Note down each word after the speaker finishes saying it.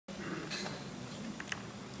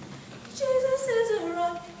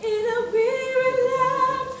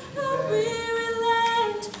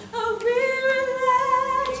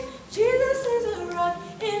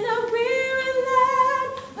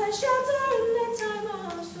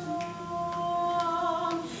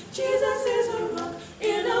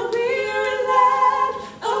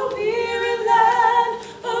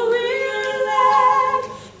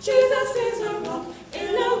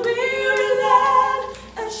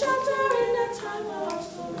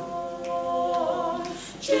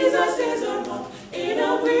Jesus is a rock in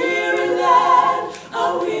a weary land,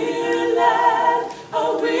 a weary land,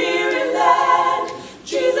 a weary land.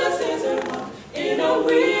 Jesus is a rock in a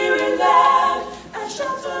weary land, a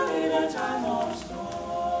shelter in a time of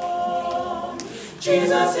storm.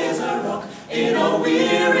 Jesus is a rock in a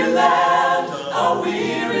weary land, a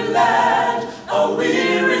weary land, a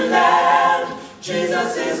weary land.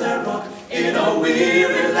 Jesus is a rock in a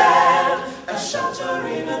weary land, a shelter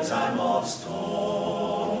in a time of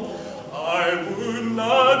storm. I would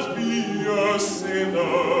not be a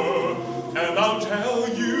sinner, and I'll tell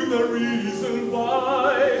you the reason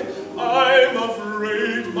why. I'm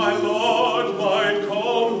afraid my Lord might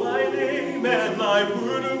call my name, and I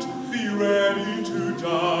wouldn't be ready to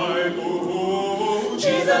die. Oh,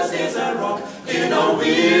 Jesus is a rock in a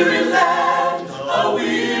weary land, a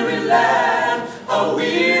weary land, a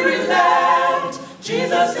weary land.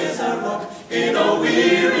 Jesus is a rock in a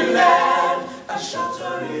weary land, a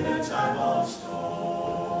shelter in a time of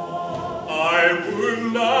storm. I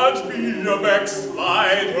would not be a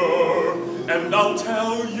backslider, and I'll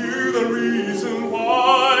tell you the reason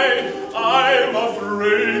why. I'm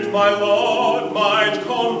afraid my Lord might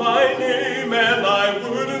call my name, and I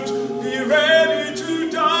wouldn't be ready to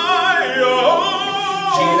die.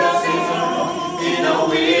 Oh, Jesus is a rock in a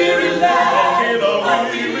weary land, a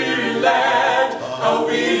weary land, a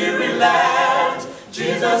weary land.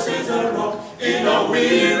 Jesus is a rock in a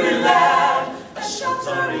weary land, a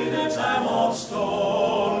shelter in a time of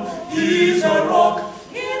storm. He's a rock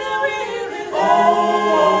in a weary land.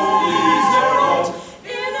 Oh, he's a rock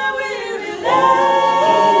in a weary land.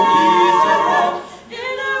 Oh, he's a rock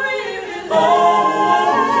in a weary land.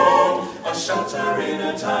 Oh, a shelter in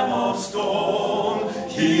a time of storm.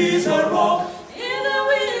 He's a rock in a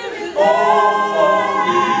weary land. Oh,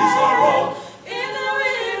 he's a rock in a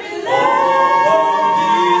weary land. Oh,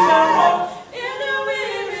 he's a rock in a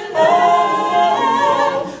weary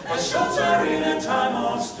land, a shelter in a time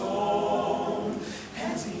of storm.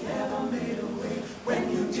 Has he ever made a way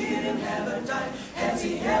when you didn't have a dime? Has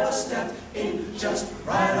he ever stepped in just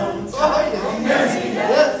right on time? Has he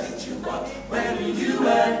ever picked you up when you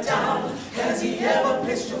were down? Has he ever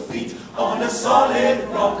placed your feet on a solid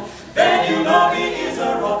rock? Then you know he is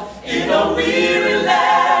a rock in a weary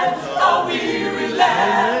land, a weary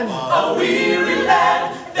land, a weary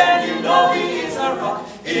land. Then you know he is a rock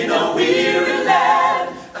in a weary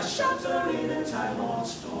land, a shelter in a time of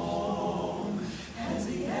storm. Has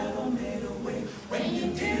he ever made a way when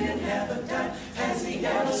you didn't have a dime? Has he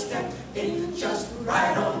ever stepped in just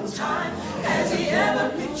right on time? Has he ever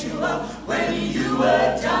picked you up when you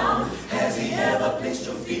were down? Has he ever placed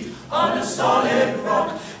your feet on a solid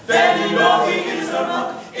rock? Then you know he is a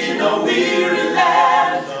rock in a weary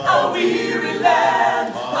land, a weary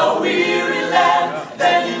land, a weary land.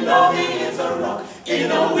 Then you know he is a rock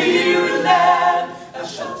in a weary land, a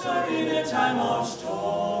shelter in a time of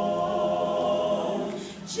storm.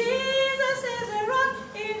 Jesus is a rock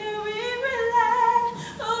in a weary land,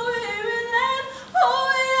 a weary land. Oh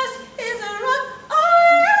yes, he's a rock, oh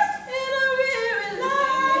yes, in a weary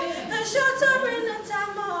land, a shelter in a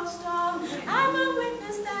time of storm. I'm a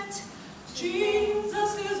witness that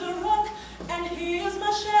Jesus is a rock, and he is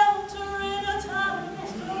my shelter in a time of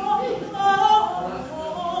storm.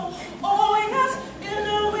 Oh yes, in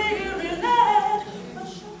a weary land, a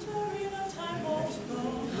shelter in a time of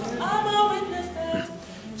storm. I'm a witness that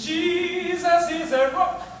Jesus is a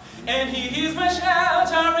rock, and he is my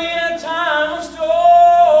shelter in a time of storm.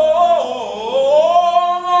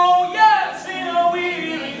 Oh yes, in a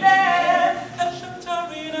weary land, a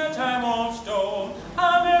shelter in a time of storm.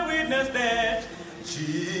 I'm a witness that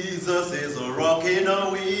Jesus is a rock in a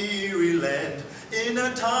weary land, in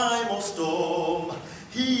a time of storm.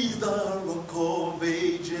 He's the rock of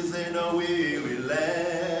ages in a weary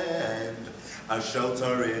land, a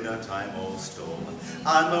shelter in a time of storm.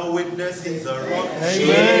 I'm a witness, he's a rock.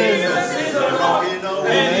 Jesus is a rock,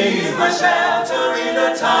 and he's my shelter in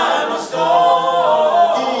a time of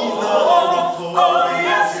storm. He's the rock of Oh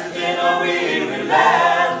yes, in a weary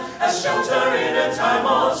land, a shelter in a time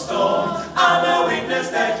of storm. I'm a witness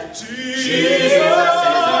that Jesus is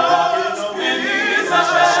a rock, and he's my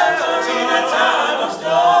shelter in a time of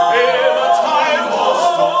storm. in a time of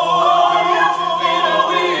storm, Oh yes, in a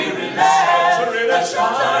weary land, a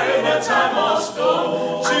shelter in a time of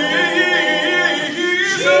storm. Jesus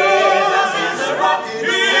Jesus is a rock,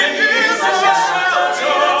 and he's my shelter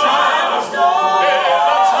in a time of storm. in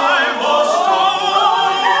a time of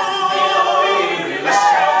storm, In a weary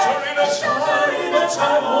land, a shelter in a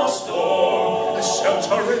time of storm. a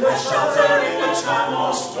shelter in A shelter in a time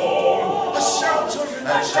of storm. A shelter in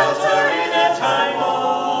a time